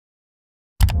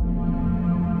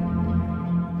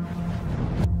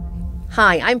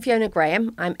Hi, I'm Fiona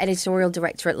Graham. I'm Editorial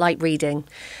Director at Light Reading,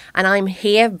 and I'm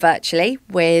here virtually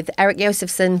with Erik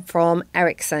Josefsson from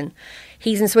Ericsson.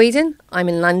 He's in Sweden, I'm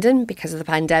in London because of the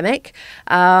pandemic.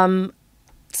 So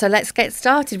let's get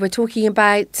started. We're talking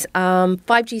about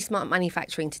 5G smart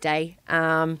manufacturing today.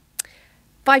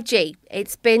 5G,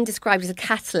 it's been described as a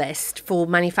catalyst for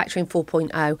manufacturing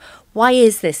 4.0. Why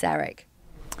is this, Erik?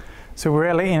 So we're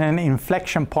really in an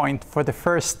inflection point for the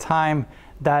first time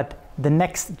that the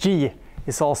next G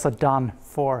is also done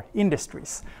for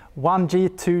industries. 1G,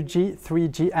 2G,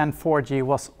 3G and 4G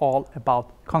was all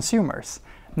about consumers.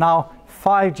 Now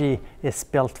 5G is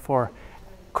built for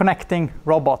connecting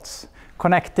robots,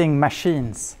 connecting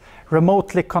machines,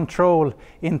 remotely control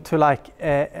into like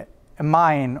a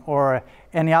mine or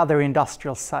any other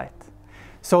industrial site.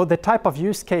 So the type of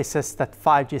use cases that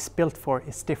 5G is built for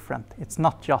is different. It's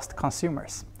not just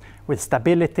consumers, with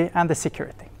stability and the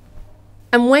security.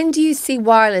 And when do you see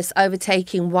wireless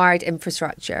overtaking wired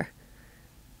infrastructure?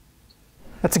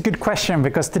 That's a good question,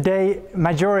 because today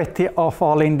majority of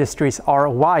all industries are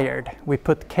wired. We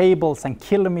put cables and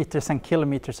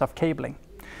kilometers of cabling.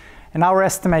 In our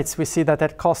estimates, we see that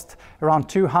it costs around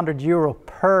 €200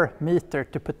 per meter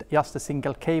to put just a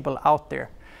single cable out there.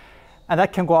 And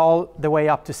that can go all the way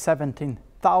up to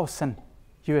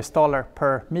 $17,000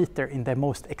 per meter in the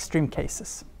most extreme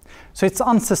cases. So it's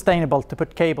unsustainable to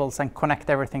put cables and connect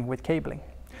everything with cabling.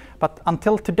 But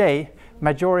until today,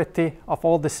 majority of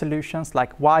all the solutions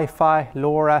like Wi-Fi,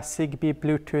 LoRa, Zigbee,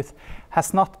 Bluetooth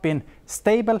has not been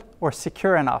stable or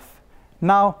secure enough.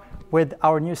 Now, with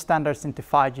our new standards into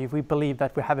 5G, we believe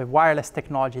that we have a wireless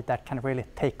technology that can really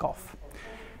take off.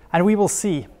 And we will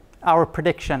see our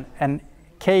prediction and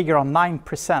CAGR on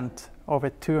 9% over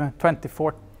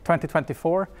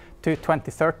 2024 to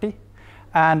 2030,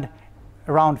 and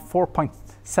around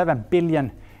 4.7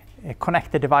 billion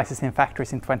connected devices in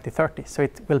factories in 2030. So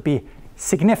it will be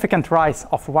significant rise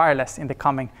of wireless in the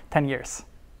coming 10 years.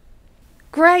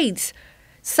 Great.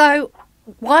 So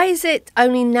why is it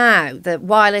only now that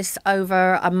wireless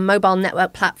over a mobile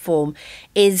network platform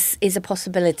is a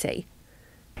possibility?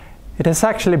 It has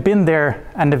actually been there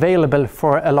and available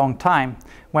for a long time.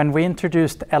 When we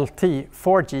introduced LTE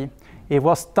 4G, it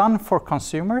was done for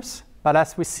consumers, but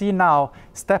as we see now,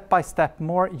 step by step,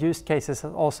 more use cases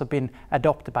have also been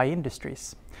adopted by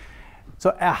industries.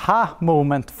 So aha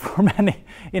moment for many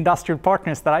industrial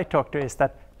partners that I talk to is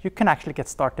that you can actually get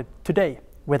started today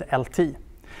with LTE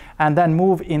and then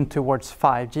move in towards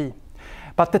 5G.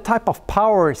 But the type of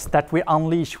powers that we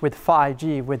unleash with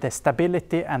 5G, with the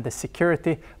stability and the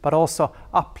security, but also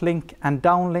uplink and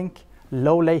downlink,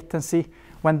 low latency,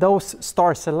 when those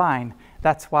stars align,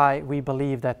 that's why we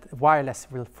believe that wireless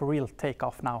will for real take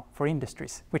off now for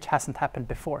industries, which hasn't happened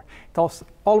before. It's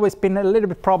always been a little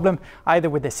bit problem either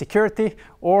with the security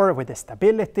or with the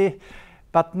stability,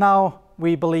 but now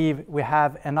we believe we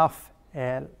have enough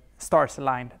stars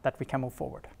aligned that we can move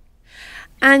forward.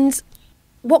 And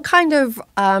what kind of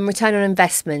return on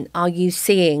investment are you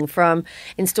seeing from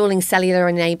installing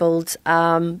cellular-enabled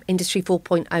Industry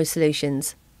 4.0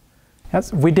 solutions?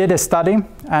 Yes, we did a study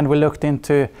and we looked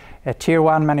into a Tier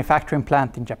 1 manufacturing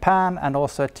plant in Japan and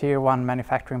also a Tier 1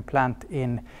 manufacturing plant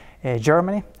in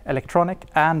Germany, electronic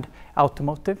and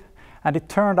automotive. And it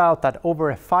turned out that over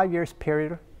a 5 years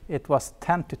period, it was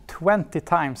 10 to 20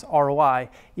 times ROI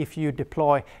if you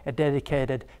deploy a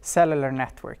dedicated cellular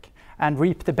network and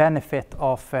reap the benefit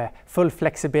of full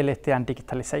flexibility and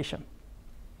digitalization.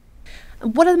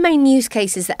 What are the main use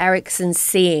cases that Ericsson's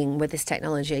seeing with this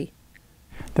technology?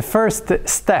 The first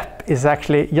step is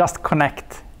actually just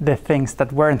connect the things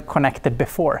that weren't connected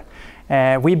before.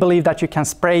 We believe that you can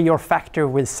spray your factory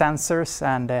with sensors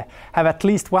and have at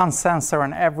least one sensor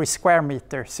on every square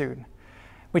meter soon,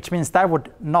 which means that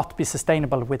would not be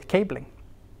sustainable with cabling.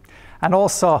 And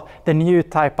also the new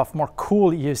type of more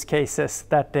cool use cases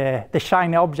that the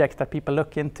shiny object that people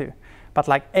look into, but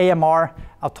like AMR,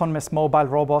 autonomous mobile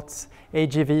robots,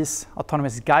 AGVs,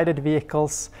 autonomous guided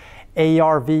vehicles,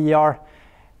 AR, VR,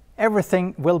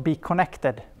 everything will be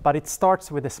connected, but it starts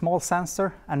with a small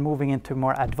sensor and moving into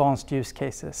more advanced use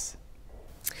cases.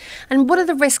 And what are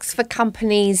the risks for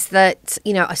companies that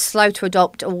are slow to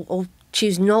adopt or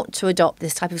choose not to adopt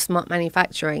this type of smart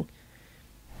manufacturing?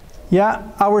 Yeah,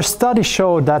 our study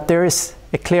showed that there is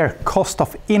a clear cost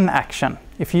of inaction.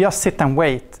 If you just sit and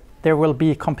wait, there will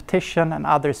be competition and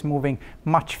others moving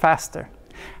much faster.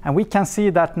 And we can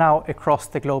see that now across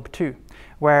the globe too,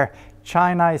 where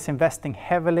China is investing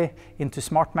heavily into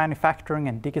smart manufacturing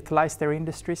and digitalize their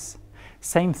industries.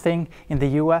 Same thing in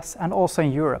the US and also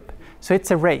in Europe. So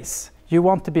it's a race. You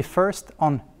want to be first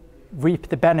on reap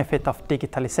the benefit of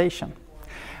digitalization.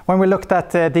 When we looked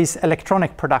at this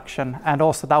electronic production and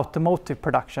also the automotive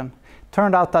production,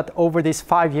 turned out that over these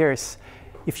 5 years,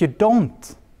 if you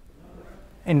don't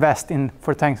invest in,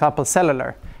 for example,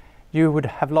 cellular, you would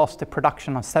have lost the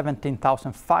production of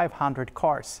 17,500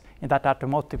 cars in that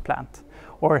automotive plant,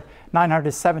 or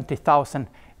 970,000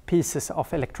 pieces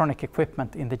of electronic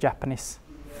equipment in the Japanese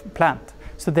plant.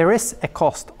 So there is a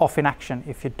cost of inaction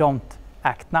if you don't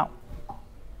act now.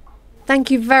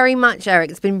 Thank you very much, Erik.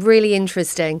 It's been really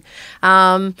interesting.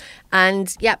 And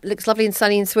yeah, looks lovely and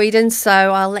sunny in Sweden, so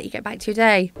I'll let you get back to your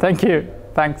day. Thank you.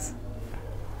 Thanks.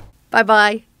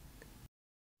 Bye-bye.